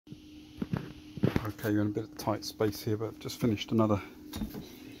Okay, you're in a bit of tight space here, but just finished another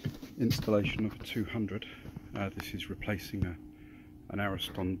installation of a 200. This is replacing an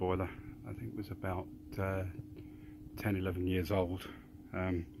Ariston boiler. I think it was about 10-11 years old.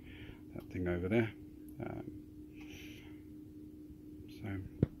 That thing over there.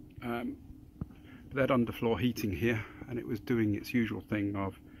 They had underfloor heating here, and it was doing its usual thing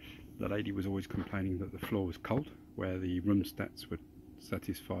of the lady was always complaining that the floor was cold, where the room stats were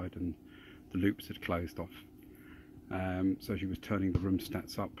satisfied and the loops had closed off. So she was turning the room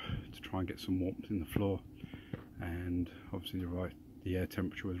stats up to try and get some warmth in the floor, and obviously the air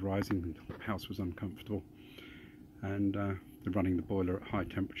temperature was rising, the house was uncomfortable, and they're running the boiler at high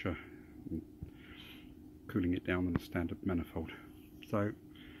temperature and cooling it down in a standard manifold. So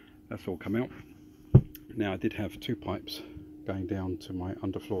that's all come out. Now I did have two pipes going down to my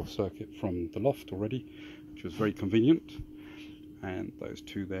underfloor circuit from the loft already, which was very convenient, and those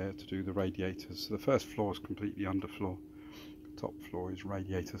two there to do the radiators. So the first floor is completely underfloor, the top floor is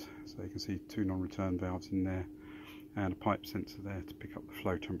radiators, so you can see two non-return valves in there and a pipe sensor there to pick up the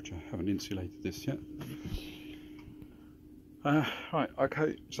flow temperature. Haven't insulated this yet. Right,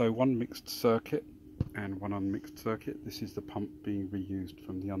 okay, so one mixed circuit and one unmixed circuit. This is the pump being reused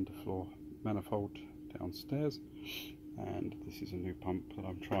from the underfloor manifold downstairs, and this is a new pump that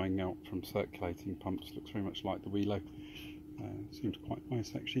I'm trying out from circulating pumps. Looks very much like the Wheelo. Seems quite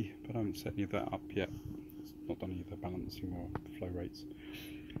nice actually, but I haven't set any of that up yet. It's not done either balancing or flow rates.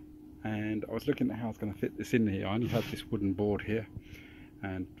 And I was looking at how I was going to fit this in here. I only had this wooden board here,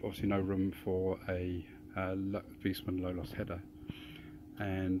 and obviously no room for a Viessmann low loss header.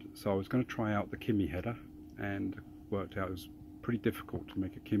 And so I was going to try out the Kimi header, and worked out it was pretty difficult to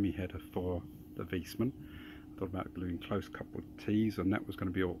make a Kimi header for the Viessmann. I thought about gluing close coupled T's, and that was going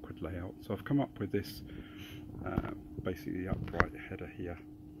to be an awkward layout. So I've come up with this basically upright header here.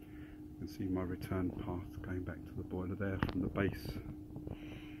 You can see my return path going back to the boiler there from the base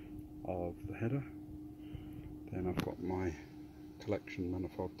of the header. Then I've got my collection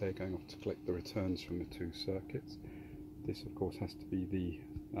manifold there going off to collect the returns from the two circuits. This of course has to be the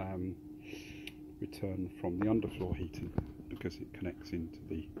return from the underfloor heating, because it connects into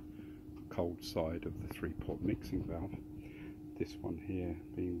the cold side of the 3-port mixing valve. This one here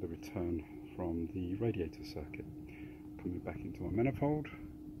being the return from the radiator circuit, coming back into my manifold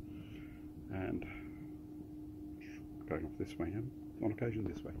and going off this way, and on occasion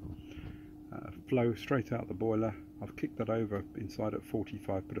this way. Flow straight out of the boiler. I've kicked that over inside at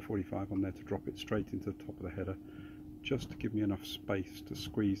 45, put a 45 on there to drop it straight into the top of the header, just to give me enough space to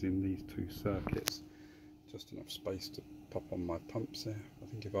squeeze in these two circuits. Just enough space to pop on my pumps there. I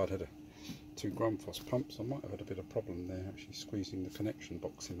think if I'd had two Grundfos pumps, I might have had a bit of problem there actually squeezing the connection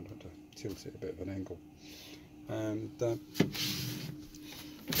box in. I'd have to tilt it a bit of an angle. And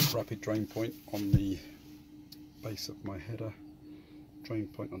rapid drain point on the base of my header, drain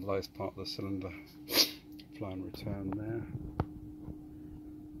point on the lowest part of the cylinder, flow and return there,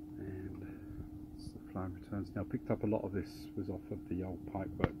 and it's the flow and returns. Now I picked up a lot of this was off of the old pipe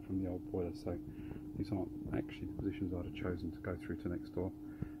work from the old boiler, so these aren't actually the positions I'd have chosen to go through to next door.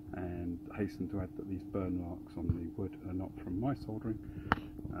 And I hasten to add that these burn marks on the wood are not from my soldering,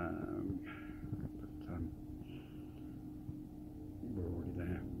 we're already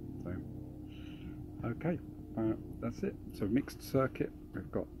there. So okay, that's it. So mixed circuit,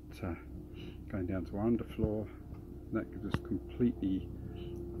 we've got going down to our underfloor. That gives us completely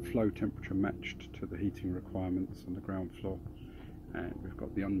flow temperature matched to the heating requirements on the ground floor, and we've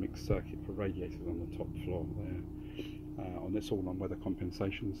got the unmixed circuit for radiators on the top floor there. On this all on weather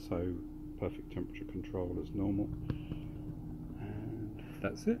compensation, so perfect temperature control as normal, and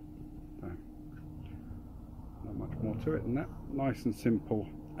that's it. Not much more to it than that. Nice and simple,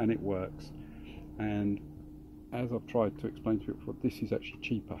 and it works. And as I've tried to explain to you before, this is actually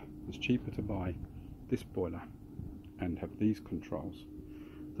cheaper. It's cheaper to buy this boiler and have these controls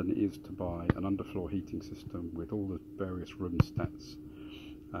than it is to buy an underfloor heating system with all the various room stats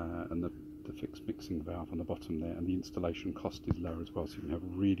and the fixed mixing valve on the bottom there, and the installation cost is lower as well, so you can have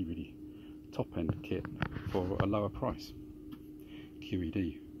a really top end kit for a lower price.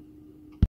 QED.